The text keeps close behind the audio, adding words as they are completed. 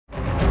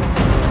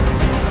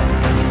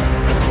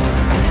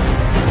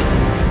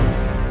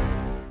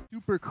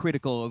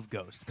hypercritical of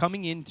Ghost.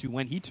 Coming into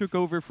when he took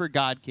over for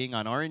God King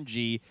on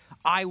RNG,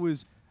 I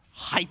was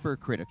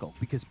hypercritical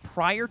because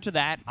prior to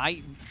that,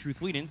 I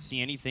truthfully didn't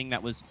see anything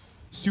that was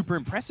super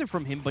impressive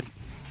from him, but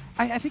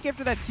I think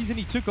after that season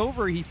he took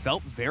over, he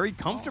felt very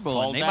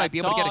comfortable, and they might be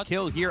able to get a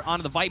kill here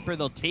onto the Viper.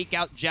 They'll take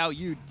out Zhao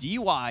Yu.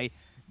 DY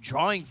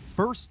drawing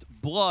first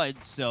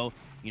blood, so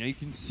you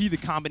can see the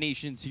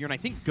combinations here, and I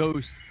think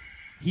Ghost,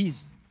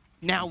 he's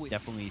now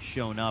definitely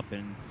shown up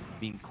and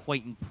being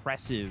quite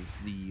impressive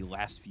the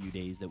last few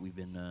days that we've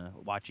been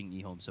watching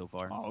EHOME so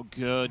far. Oh,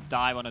 good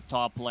dive on the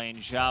top lane.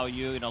 Zhao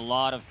Yu in a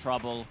lot of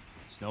trouble.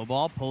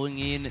 Snowball pulling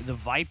in the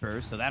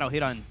Viper, so that'll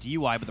hit on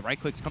DY, but the right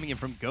click's coming in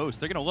from Ghost.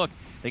 They're going to look.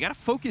 They got to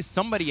focus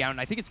somebody out,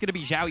 and I think it's going to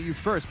be Zhao Yu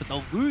first, but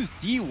they'll lose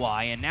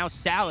DY, and now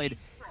Salad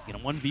is going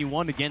to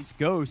 1v1 against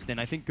Ghost, and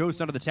I think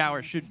Ghost under the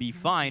tower should be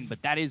fine,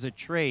 but that is a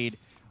trade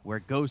where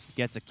Ghost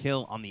gets a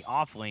kill on the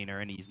offlaner,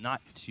 and he's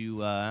not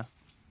too...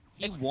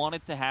 He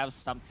wanted to have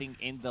something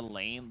in the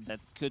lane that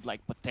could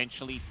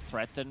potentially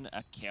threaten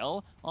a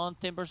kill on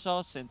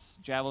Timbersaw, since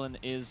Javelin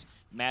is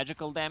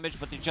magical damage,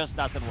 but it just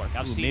doesn't work.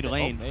 I've seen mid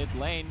lane. Mid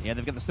lane. Yeah,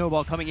 they've got the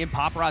Snowball coming in.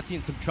 Paparazzi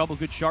in some trouble.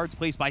 Good shards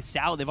placed by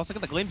Salad. They've also got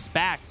the Glimpse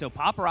back. So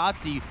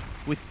Paparazzi,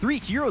 with 3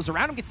 heroes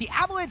around him, gets the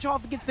Avalanche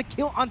off and gets the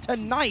kill on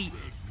Tonight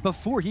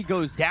before he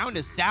goes down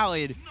to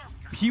Salad.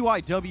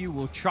 PYW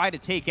will try to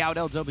take out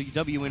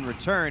LWW in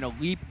return. A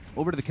leap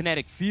over to the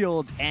kinetic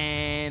field,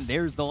 and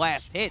there's the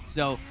last hit.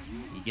 So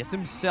he gets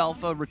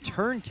himself a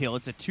return kill.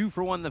 It's a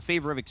 2-for-1 in the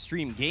favor of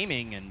Xtreme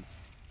Gaming, and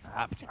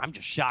I'm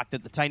just shocked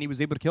that the Tiny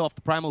was able to kill off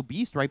the Primal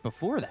Beast right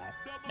before that.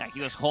 Yeah,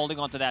 he was holding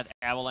onto that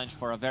Avalanche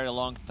for a very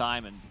long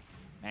time,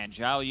 and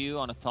Zhao Yu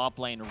on the top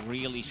lane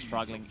really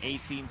struggling.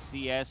 18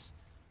 CS.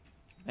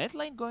 Mid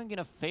lane going in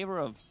a favor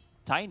of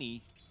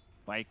Tiny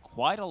by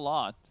quite a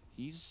lot.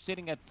 He's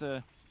sitting at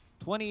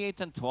 28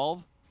 and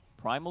 12.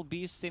 Primal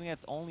Beast sitting at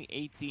only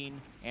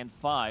 18 and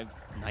 5.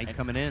 Knight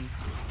coming in.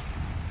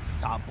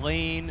 Top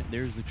lane,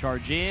 there's the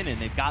charge in, and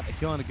they've got the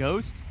kill on a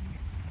Ghost.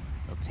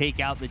 They'll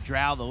take out the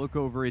Drow, they'll look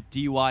over at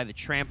DY, the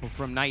trample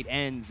from Knight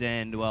ends,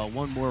 and well,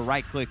 one more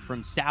right click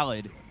from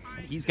Salad.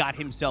 And he's got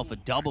himself a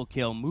double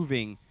kill,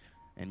 moving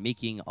and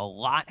making a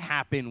lot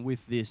happen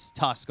with this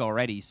Tusk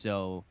already.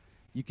 So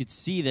you could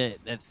see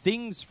that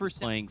things for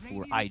playing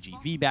for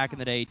IGV back in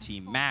the day,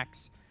 Team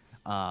Max,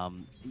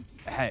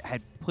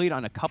 had played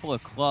on a couple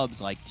of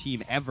clubs like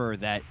Team Ever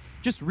that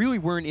just really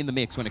weren't in the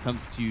mix when it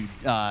comes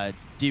to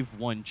Div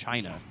 1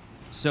 China.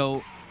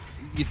 So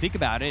you think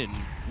about it, and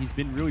he's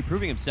been really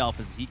proving himself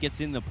as he gets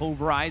in the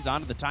Pulverize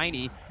onto the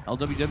Tiny.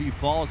 LWW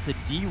falls to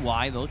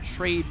DY. They'll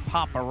trade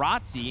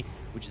Paparazzi,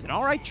 which is an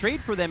all right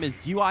trade for them as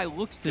DY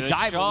looks to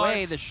dive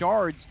away. The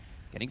shards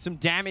getting some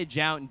damage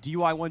out, and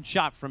DY one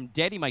shot from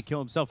dead. He might kill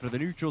himself for the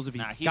neutrals if he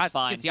gets the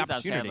opportunity. He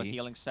does have a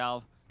healing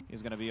salve.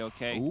 He's going to be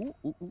okay. Ooh.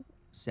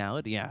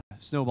 Salad, yeah.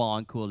 Snowball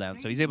on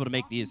cooldown, so he's able to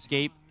make the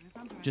escape.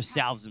 Just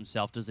salves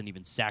himself, doesn't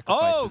even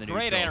sacrifice for the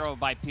neutrals. Great arrow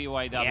by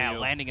PYW. Yeah,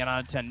 landing it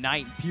on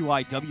Tonight.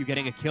 PYW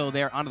getting a kill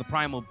there onto the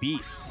Primal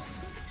Beast.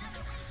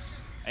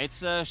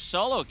 It's a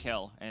solo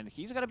kill, and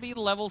he's going to be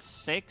level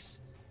 6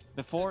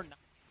 before...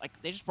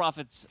 Nature's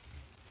Prophet's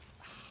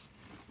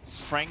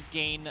strength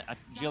gain,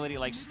 agility,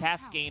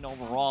 stats gain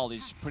overall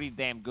is pretty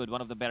damn good.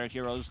 One of the better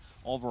heroes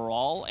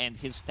overall, and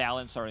his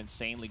talents are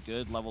insanely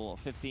good. Level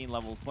 15,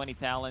 level 20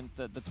 talent,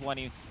 the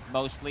 20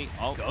 mostly.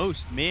 Oh,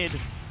 Ghost mid.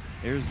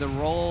 There's the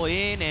roll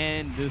in,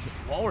 and the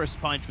Walrus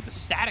Punch with the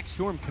Static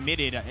Storm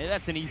committed.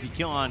 That's an easy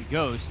kill on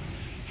Ghost.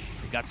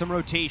 They've got some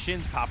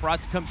rotations.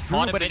 Paparazzi comes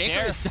through, but an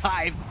Icarus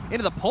dive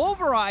into the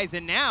Pulverize,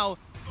 and now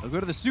they'll go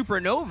to the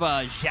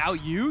Supernova. Zhao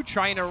Yu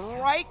trying to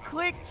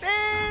right-click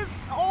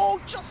this. Oh,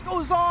 just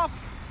goes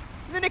off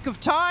in the nick of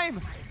time.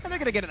 And they're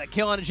going to get the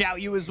kill on Zhao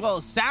Yu as well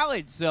as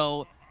Salad.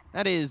 So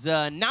that is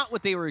not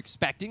what they were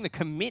expecting. The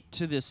commit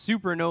to the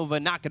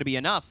Supernova not going to be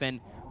enough. And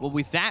well,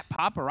 with that,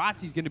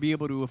 Paparazzi's going to be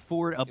able to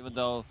afford a... Even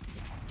though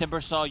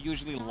Timbersaw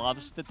usually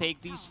loves to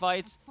take these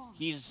fights,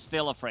 he's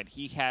still afraid.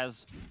 He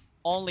has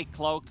only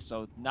Cloak,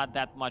 so not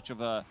that much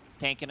of a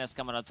tankiness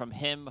coming out from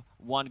him.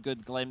 One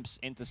good glimpse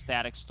into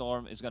Static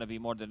Storm is going to be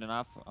more than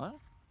enough.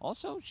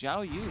 Also,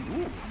 Zhao Yu.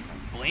 Ooh.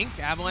 Blink,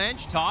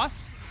 Avalanche,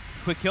 toss.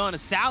 Quick kill on a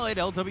Salad.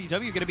 LWW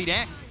going to be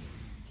next.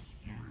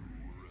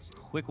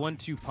 Quick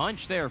 1-2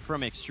 punch there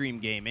from Xtreme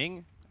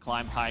Gaming.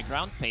 Climb high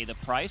ground, pay the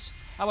price.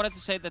 I wanted to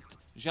say that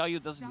Zhao Yu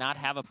does not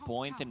have a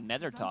point in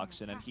Nether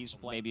Toxin, and he's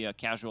maybe a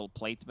casual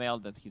plate mail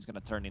that he's going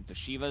to turn into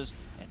Shivas,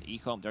 and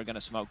EHOME, they're going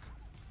to smoke.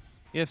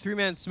 Yeah,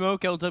 3-man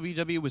smoke.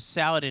 LWW was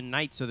Salad and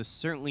Knight, so they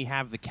certainly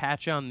have the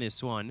catch on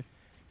this one.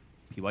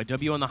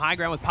 PYW on the high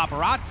ground with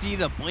Paparazzi,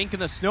 the blink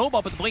and the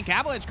snowball, but the blink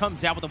avalanche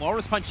comes out with the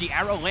Walrus Punch. The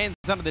arrow lands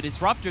onto the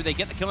Disruptor. They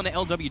get the kill on the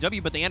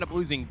LWW, but they end up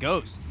losing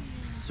Ghost.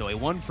 So a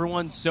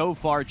 1-for-1 so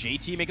far.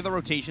 JT making the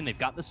rotation. They've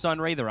got the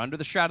Sunray. They're under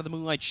the Shroud of the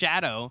Moonlight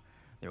Shadow.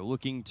 They're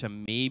looking to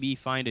maybe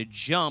find a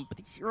jump, but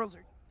these heroes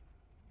are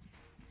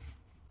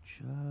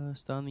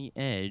just on the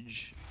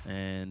edge.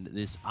 And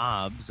this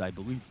Obs, I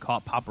believe,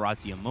 caught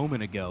Paparazzi a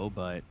moment ago,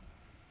 but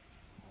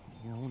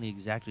You don't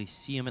exactly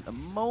see him at the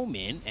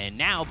moment. And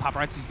now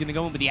Paparazzi's going to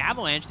go in with the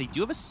Avalanche. They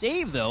do have a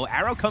save, though.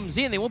 Arrow comes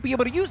in. They won't be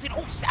able to use it.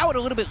 Oh, Salad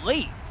a little bit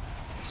late.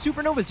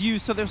 Supernova's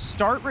used, so they'll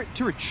start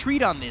to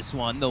retreat on this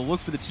one. They'll look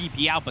for the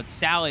TP out, but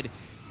Salad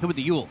hit with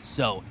the Yules.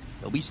 So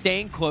they'll be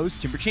staying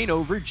close. Timber Chain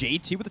over.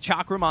 JT with the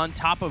Chakram on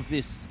top of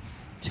this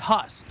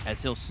Tusk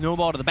as he'll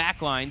snowball to the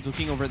back lines.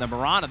 Looking over at the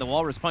Mirana. The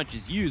Walrus Punch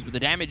is used, but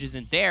the damage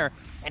isn't there.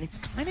 And it's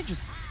kind of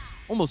just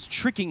almost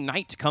tricking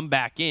Knight to come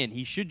back in.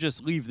 He should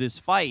just leave this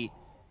fight.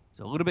 It's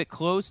a little bit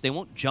close. They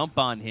won't jump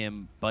on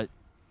him, but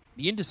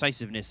the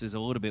indecisiveness is a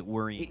little bit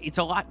worrying. It's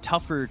a lot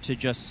tougher to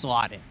just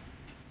slot him,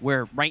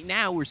 where right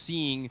now we're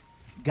seeing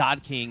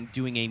God King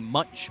doing a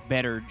much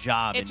better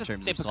job in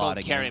terms of slotting. It's a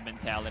typical carry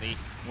mentality,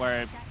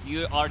 where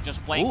you are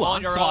just playing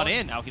on your own.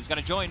 In. Now he's going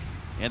to join.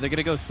 And they're going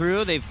to go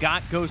through. They've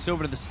got Ghost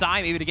over to the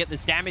side, maybe to get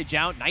this damage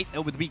out. Knight,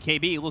 though, with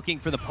BKB, looking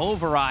for the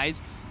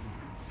Pulverize.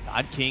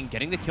 God King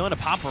getting the kill into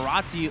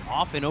Paparazzi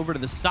off and over to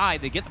the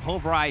side. They get the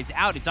Pulverize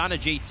out. It's onto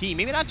JT.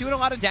 Maybe not doing a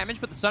lot of damage,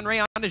 but the Sunray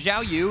onto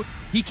Zhao Yu.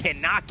 He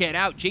cannot get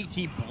out.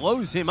 JT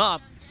blows him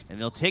up. And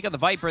they'll take out the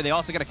Viper. They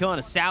also got a kill on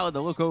a Salad.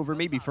 They'll look over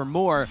maybe for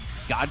more.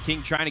 God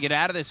King trying to get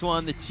out of this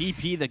one. The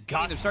TP, the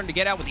gun. They're starting to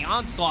get out with the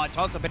Onslaught.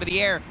 Toss up into the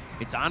air.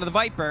 It's onto the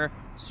Viper.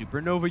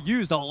 Supernova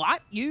used. A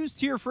lot used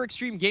here for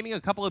Xtreme Gaming.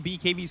 A couple of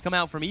BKBs come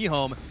out from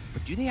EHOME.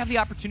 But do they have the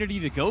opportunity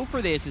to go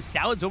for this? As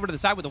Salad's over to the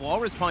side with the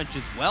Walrus Punch,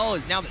 as well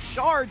as now the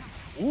Shards.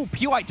 Ooh,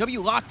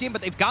 PYW locked in,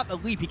 but they've got the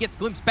leap. He gets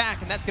glimpsed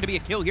back, and that's going to be a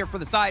kill here for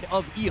the side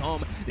of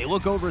EHOME. They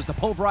look over as the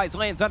Pulverize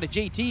lands onto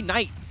JT.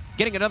 Knight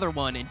getting another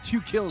one, and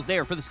 2 kills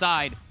there for the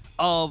side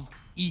of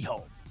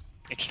EHOME.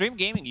 Xtreme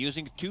Gaming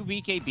using 2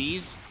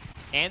 BKBs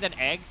and an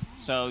egg,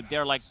 so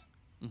they're like...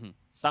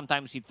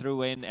 Sometimes he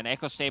threw in an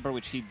Echo Saber,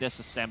 which he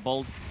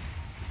disassembled.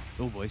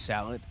 Oh boy,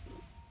 Salad.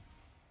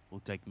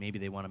 Looked like maybe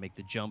they want to make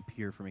the jump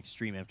here from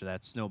Xtreme after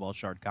that Snowball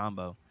Shard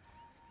combo.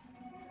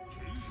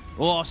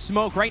 Oh,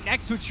 smoke right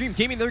next to Xtreme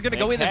Gaming. They're going to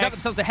go in. They've got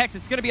themselves a Hex.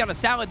 It's going to be on a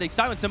Salad. They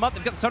silence him up.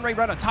 They've got the Sunray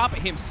right on top of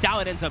him.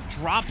 Salad ends up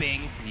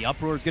dropping. The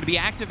Uproar is going to be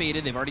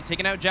activated. They've already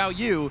taken out Zhao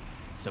Yu.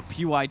 So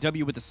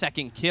PYW with the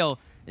second kill.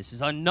 This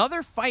is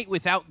another fight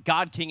without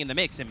God King in the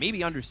mix, and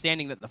maybe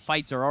understanding that the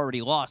fights are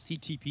already lost. He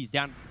TP's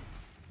down.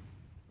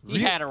 He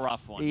had a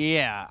rough one.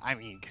 Yeah, I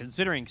mean,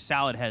 considering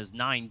Salad has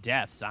 9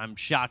 deaths, I'm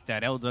shocked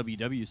that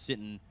LWW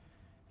sitting...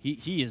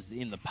 He is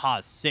in the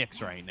pause 6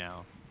 right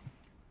now.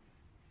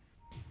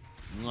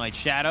 Moonlight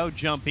Shadow,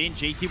 jump in.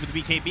 JT with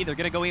the BKB. They're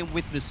going to go in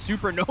with the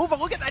Supernova.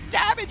 Look at the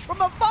damage from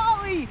the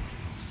volley!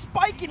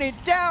 Spiking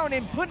it down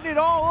and putting it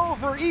all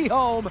over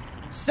EHOME.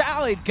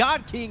 Salad,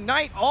 God King,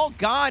 Knight, all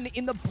gone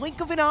in the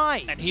blink of an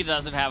eye. And he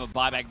doesn't have a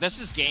buyback. This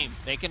is game.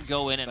 They can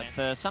go in,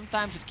 and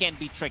sometimes it can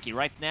be tricky.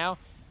 Right now,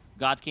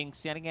 God King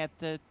sitting at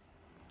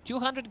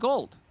 200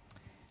 gold.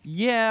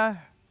 Yeah,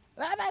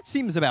 that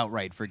seems about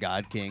right for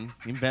God King.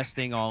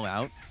 Investing all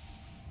out.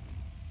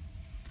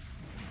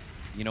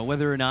 You know,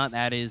 whether or not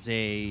that is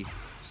a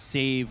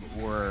save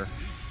or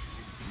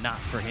not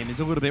for him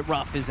is a little bit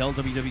rough as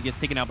LWW gets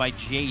taken out by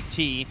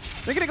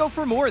JT. They're going to go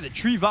for more. The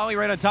tree volley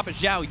right on top of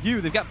Zhao Yu.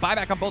 They've got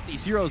buyback on both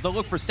these heroes. They'll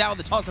look for Sal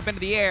to toss up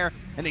into the air,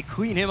 and they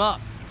clean him up.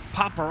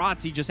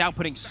 Paparazzi just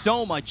outputting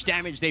so much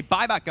damage. They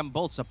buyback on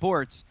both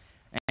supports.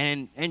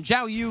 And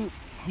Zhao Yu,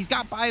 he's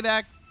got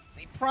buyback.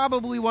 They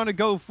probably want to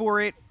go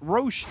for it.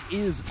 Roche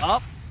is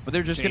up, but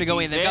they're just going to go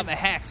in. They've got the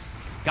Hex.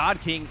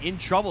 God King in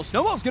trouble.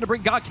 Snowball's going to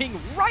bring God King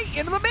right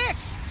into the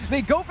mix.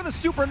 They go for the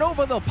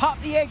Supernova. They'll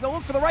pop the egg. They'll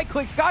look for the right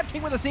clicks. God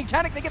King with a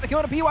Satanic. They get the kill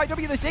on a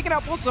PYW. They're taking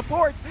out both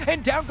supports,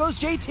 and down goes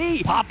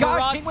JT.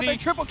 God King with a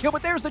triple kill,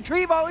 but there's the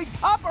tree volley.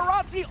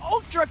 Paparazzi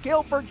ultra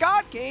kill for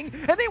God King,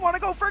 and they want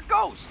to go for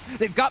Ghost.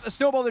 They've got the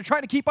Snowball. They're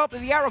trying to keep up,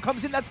 and the arrow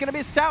comes in. That's going to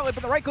miss Salad,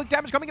 but the right click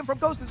damage coming in from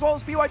Ghost as well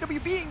as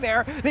PYW being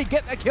there. They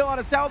get the kill on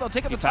a Salad. They'll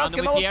take out the Tusk,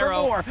 and they'll look for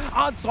more.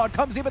 Onslaught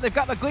comes in, but they've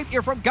got the Glaive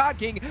here from God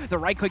King. The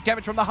right click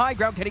damage from the high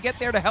ground. Can he get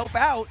there to help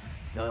out?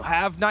 They'll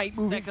have Knight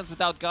moving. Seconds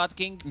without God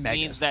King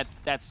means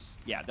that's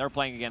they're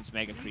playing against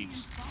Mega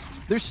Creeps.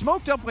 They're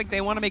smoked up like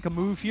they want to make a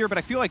move here, but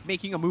I feel like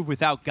making a move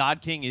without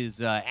God King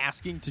is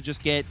asking to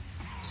just get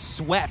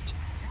swept.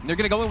 And they're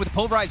going to go in with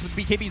Pulverize with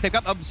BKBs. They've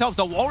got themselves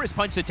the Walrus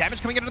Punch. The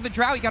damage coming out of the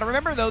Drow. You got to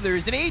remember, though,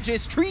 there's an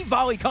Aegis. Tree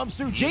Volley comes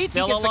through. JT gets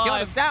the kill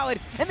on a Salad,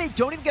 and they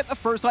don't even get the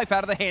first life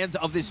out of the hands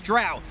of this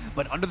Drow.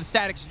 But under the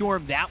Static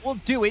Storm, that will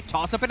do it.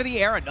 Toss up into the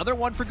air. Another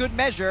one for good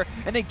measure,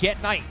 and they get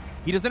Knight.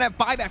 He doesn't have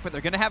buyback, but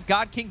they're going to have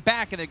God King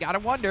back, and they've got to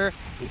wonder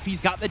if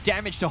he's got the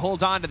damage to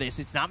hold on to this.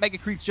 It's not Mega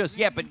Creeps just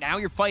yet, but now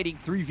you're fighting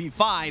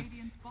 3v5.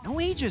 No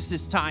Aegis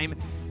this time,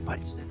 but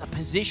the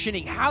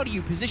positioning. How do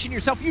you position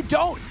yourself? You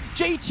don't.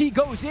 JT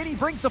goes in. He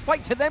brings the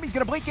fight to them. He's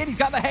going to blink in. He's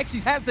got the Hex. He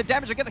has the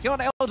damage. I get the kill on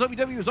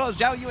LWW as well as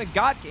Zhao Yu and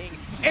God King.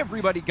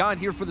 Everybody gone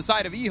here for the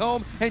side of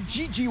EHOME, and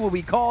GG will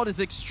be called as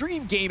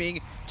Xtreme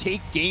Gaming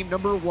take game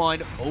number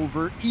 1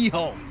 over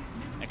EHOME.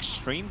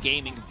 Xtreme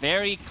Gaming,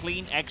 very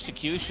clean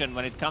execution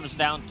when it comes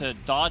down to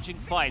dodging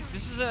fights.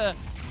 This is a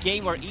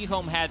game where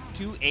EHOME had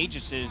 2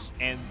 Aegises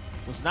and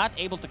was not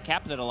able to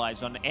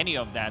capitalize on any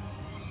of that.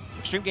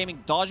 Xtreme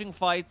Gaming dodging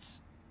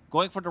fights,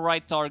 going for the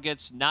right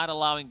targets, not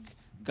allowing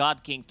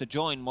God King to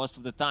join most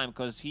of the time,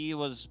 because he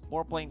was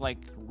more playing like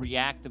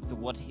reactive to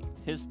what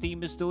his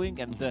team is doing,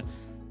 and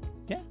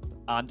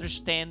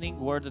understanding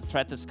where the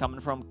threat is coming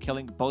from,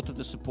 killing both of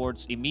the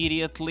supports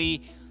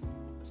immediately.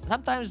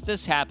 Sometimes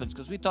this happens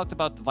because we talked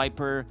about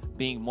Viper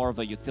being more of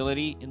a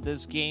utility in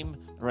this game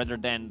rather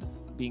than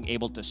being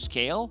able to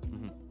scale.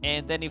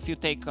 And then if you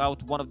take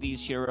out one of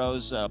these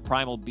heroes,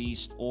 Primal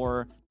Beast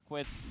or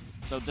Quit,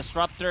 so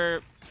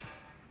Disruptor,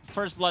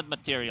 first blood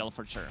material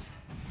for sure.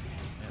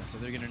 Yeah, so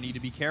they're going to need to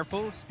be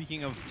careful.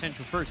 Speaking of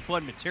potential first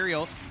blood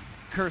material,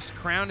 Cursed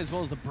Crown as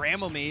well as the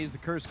Bramble Maze. The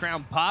Cursed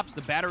Crown pops,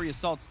 the Battery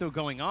Assault still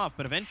going off,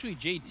 but eventually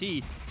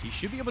JT, he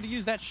should be able to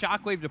use that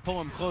Shockwave to pull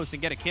him close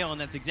and get a kill,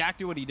 and that's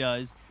exactly what he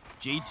does.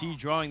 JT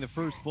drawing the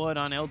first blood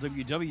on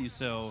LWW,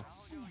 so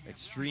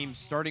Xtreme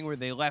starting where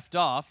they left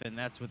off, and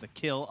that's with a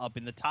kill up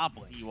in the top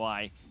lane.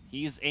 DY,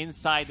 he's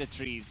inside the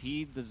trees.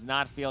 He does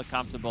not feel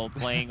comfortable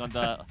playing on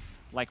the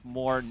like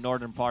more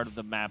northern part of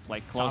the map,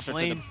 like closer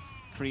to the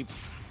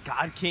creeps.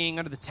 God King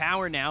under the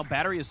tower now.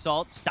 Battery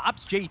Assault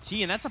stops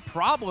JT, and that's a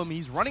problem.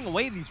 He's running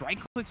away. These right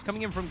clicks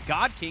coming in from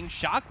God King.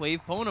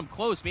 Shockwave pulling him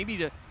close, maybe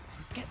to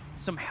get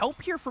some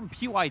help here from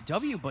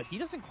PYW, but he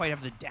doesn't quite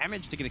have the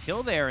damage to get a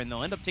kill there, and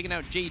they'll end up taking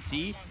out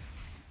JT.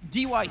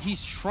 DY,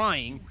 he's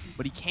trying,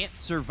 but he can't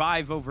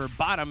survive over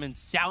bottom, and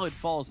Salad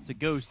falls to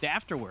Ghost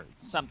afterwards.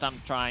 Sometimes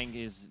trying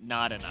is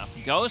not enough.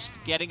 Ghost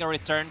getting a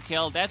return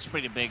kill, that's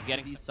pretty big.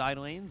 Getting these side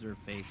lanes, or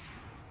if they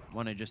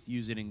want to just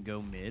use it and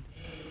go mid.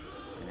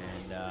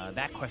 And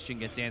that question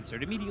gets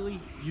answered immediately.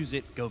 Use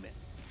it, go mid.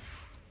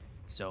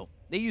 So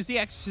they use the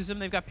Exorcism.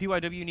 They've got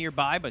PYW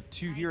nearby, but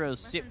two heroes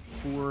sit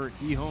for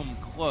EHOME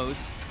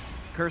close.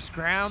 Cursed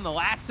Crown, the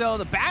Lasso,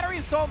 the Battery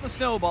Assault, the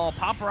Snowball.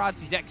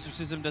 Paparazzi's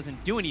Exorcism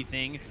doesn't do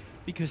anything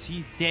because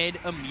he's dead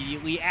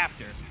immediately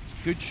after.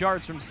 Good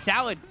shards from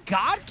Salad.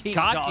 God King's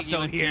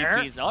also here.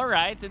 TPs. All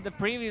right, in the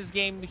previous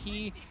game,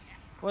 he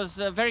was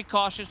very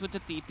cautious with the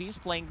TPs,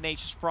 playing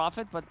Nature's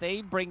Prophet, but they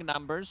bring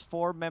numbers.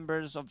 4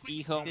 members of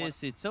EHOME.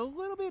 It's a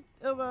little bit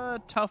of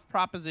a tough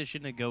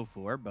proposition to go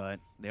for, but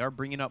they are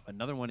bringing up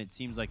another one, it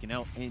seems like,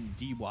 in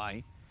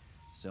DY.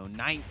 So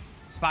Knight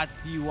spots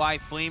DY,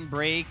 Flame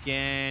Break,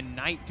 and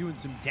Knight doing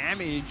some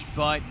damage,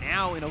 but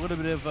now in a little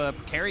bit of a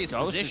precarious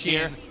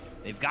position.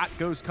 They've got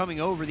Ghost coming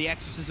over. The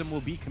Exorcism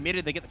will be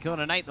committed. They get the kill on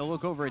a Knight. They'll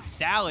look over at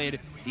Salad.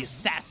 The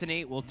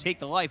Assassinate will take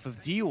the life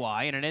of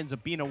DY, and it ends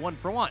up being a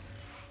 1-for-1.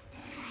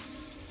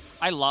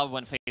 I love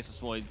when Faceless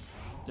Voids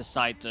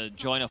decide to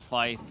join a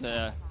fight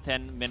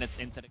 10 minutes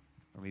into the...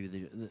 Or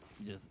maybe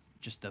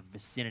just the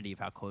vicinity of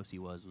how close he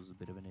was a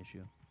bit of an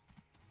issue.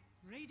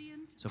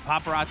 So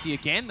Paparazzi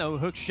again, though,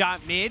 hook shot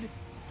mid.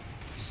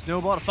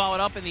 Snowball to follow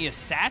it up in the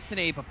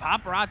Assassinate, but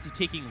Paparazzi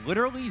taking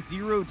literally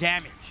 0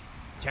 damage.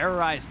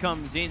 Terrorize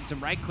comes in,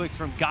 some right clicks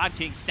from God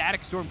King.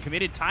 Static Storm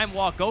committed, Time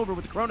Walk over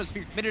with the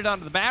Chronosphere committed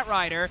onto the Bat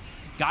Rider.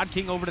 God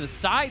King over to the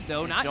side,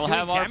 though, not doing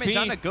damage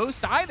on the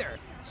Ghost either.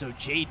 So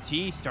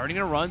JT starting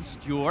to run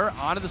Skewer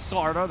onto the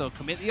Slardar. They'll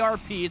commit the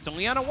RP. It's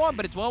only on a 1,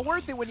 but it's well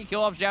worth it when you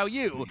kill off Zhao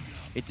Yu.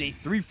 It's a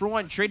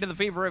 3-for-1 trade in the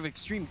favor of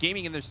Xtreme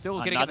Gaming, and they're still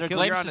going to get the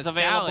kill here on the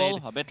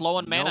Salad. A bit low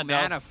on mana, no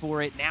mana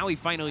for it. Now he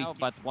finally...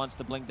 but once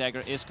the Blink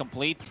Dagger is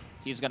complete,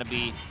 he's going to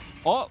be...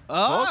 Oh,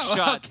 hook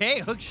shot. Okay,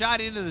 hook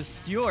shot into the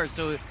Skewer.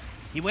 So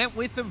he went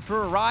with him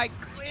for a ride.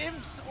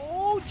 Glimpse.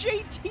 Oh,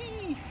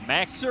 JT!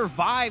 Mech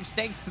survives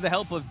thanks to the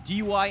help of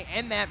DY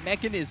and that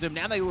mechanism.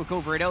 Now they look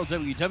over at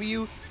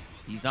LWW.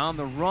 He's on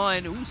the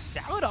run. Ooh,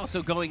 Salad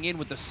also going in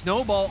with the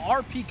Snowball.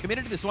 RP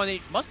committed to this one.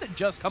 They must have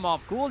just come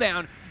off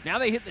cooldown. Now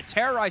they hit the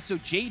Terrorize, so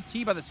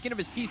JT, by the skin of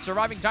his teeth,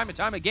 surviving time and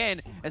time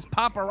again as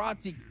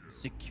Paparazzi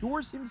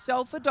secures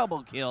himself a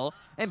double kill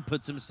and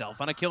puts himself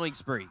on a killing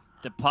spree.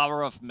 The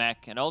power of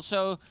Mech, and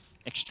also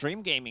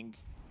Xtreme Gaming.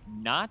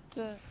 Not...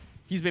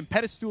 He's been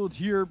pedestaled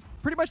here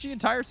pretty much the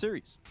entire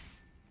series.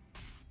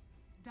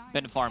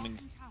 Been farming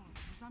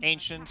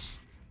Ancients.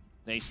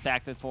 They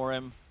stacked it for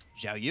him.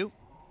 Zhao Yu.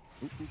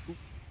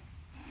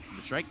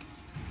 The strike.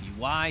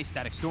 DY,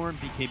 Static Storm,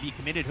 BKB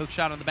committed, hook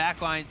shot on the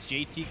back lines.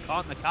 JT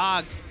caught in the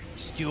cogs.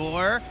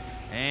 Skewer.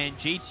 And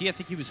JT, I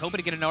think he was hoping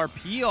to get an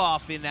RP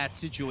off in that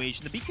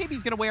situation. The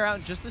BKB's going to wear out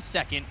in just a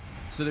second,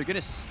 so they're going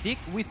to stick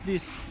with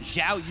this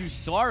Zhao Yu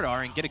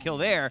Slardar and get a kill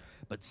there.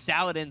 But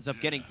Salad ends up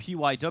getting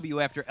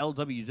PYW after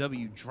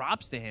LWW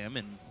drops to him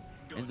and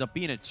ends up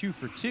being a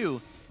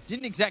 2-for-2.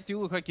 Didn't exactly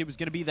look like it was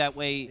going to be that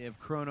way. If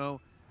Chrono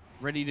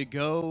ready to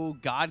go,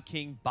 God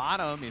King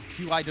bottom. If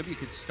PYW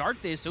could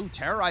start this, oh,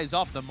 Terrorize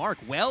off the mark,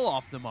 well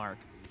off the mark.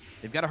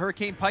 They've got a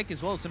Hurricane Pike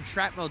as well as some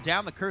Shrapnel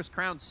down. The Cursed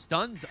Crown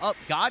stuns up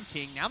God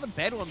King. Now the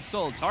Bedlam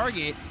sole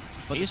target,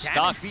 but the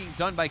damage being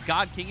done by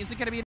God King isn't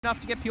going to be enough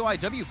to get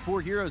PYW.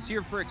 4 heroes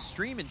here for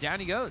Xtreme, and down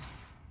he goes.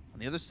 On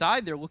the other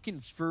side, they're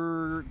looking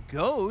for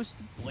Ghost.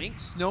 Blink,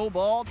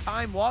 Snowball,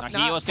 Time Walk.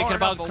 He was thinking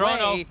about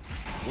Chrono.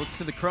 Looks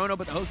to the Chrono,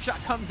 but the hook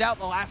shot comes out.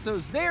 The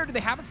lasso's there. Do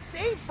they have a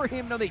save for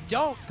him? No, they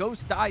don't.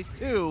 Ghost dies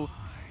too.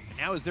 And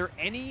now, is there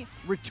any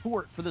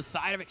retort for the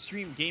side of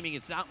Xtreme Gaming?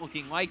 It's not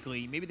looking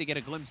likely. Maybe they get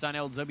a glimpse on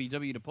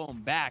LWW to pull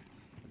him back.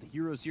 But the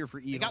heroes here for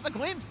E. They got the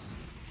glimpse.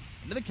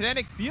 into the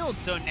kinetic field.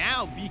 So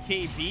now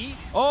BKB,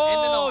 Oh,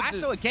 and then the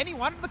lasso again. He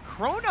wanted the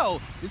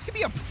chrono. This could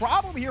be a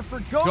problem here for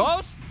Ghost.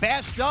 Ghost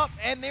Bashed up,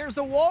 and there's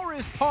the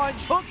walrus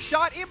punch. Hook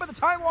shot in, but the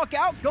time walk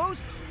out.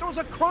 Ghost throws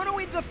a chrono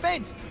in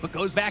defense, but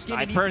goes back in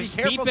and needs to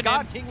be careful.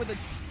 God King with a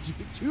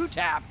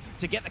two-tap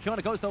to get the kill on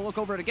the Ghost. They'll look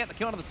over to get the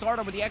kill on the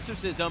Stardom with the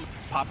Exorcism.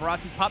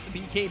 Paparazzi's popped the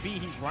BKB.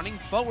 He's running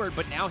forward,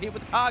 but now hit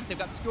with the Cog. They've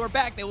got the skewer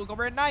back. They look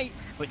over at Knight,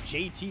 but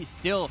JT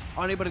still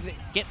unable to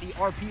get the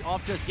RP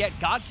off just yet.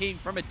 God King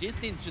from a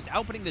distance just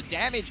outputting the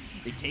damage.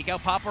 They take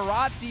out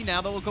Paparazzi.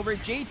 Now they'll look over at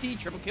JT.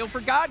 Triple kill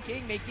for God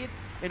King. Make it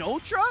an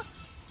Ultra.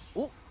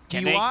 Oh,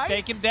 can they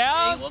take him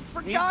down? They look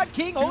for God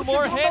King. Two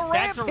more hits.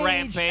 That's a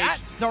rampage.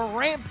 That's a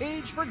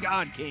rampage for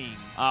God King.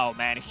 Oh,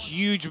 man.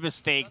 Huge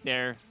mistake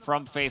there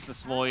from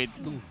Faceless Void.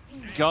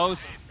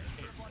 Ghost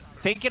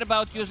thinking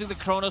about using the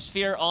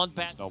Chronosphere on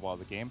back. Snowball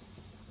the game.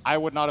 I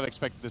would not have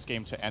expected this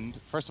game to end,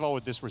 first of all,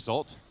 with this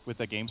result, with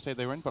the game state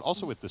they were in, but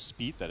also with the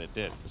speed that it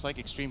did. It's like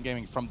Xtreme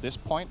Gaming, from this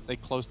point, they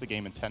closed the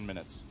game in 10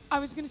 minutes. I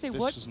was going to say,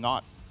 this is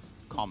not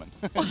common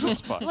in this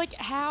spot. Like,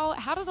 how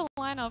does a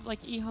lineup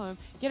like EHOME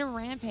get a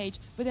rampage,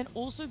 but then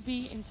also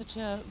be in such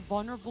a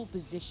vulnerable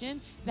position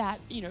that,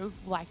 you know,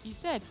 like you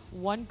said,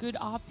 one good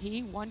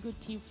RP, one good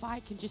team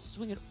fight can just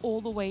swing it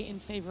all the way in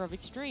favor of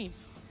Xtreme?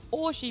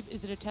 Or Sheep,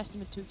 is it a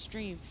testament to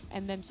Xtreme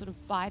and them sort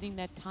of biding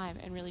their time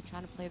and really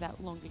trying to play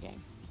that longer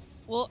game?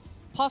 Well,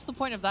 past the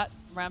point of that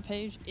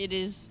rampage, it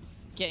is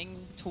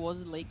getting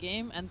towards the late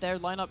game, and their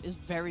lineup is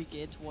very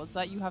geared towards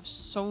that. You have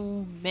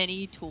so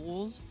many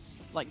tools,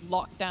 like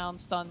lockdown,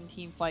 stun,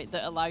 team fight,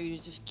 that allow you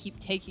to just keep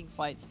taking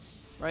fights,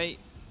 right?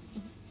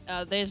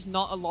 There's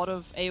not a lot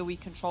of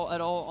AoE control at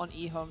all on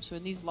EHOME, so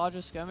in these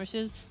larger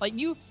skirmishes, like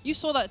you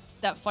saw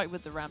that fight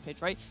with the rampage,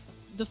 right?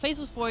 The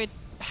Faceless Void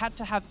had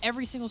to have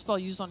every single spell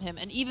used on him,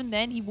 and even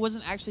then, he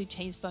wasn't actually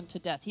chain stunned to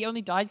death. He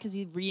only died because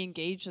he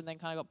re-engaged and then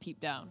kind of got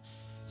peeped down.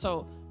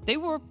 So they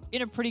were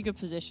in a pretty good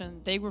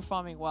position. They were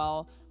farming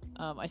well.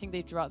 I think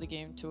they drew out the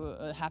game to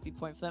a happy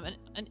point for them.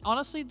 And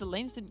honestly, the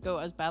lanes didn't go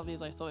as badly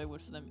as I thought it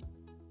would for them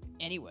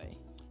anyway.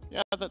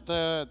 Yeah,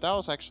 that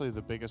was actually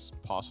the biggest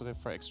positive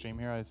for Xtreme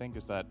here, I think,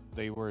 is that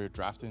they were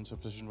drafted into a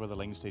position where the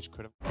lane stage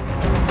could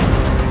have...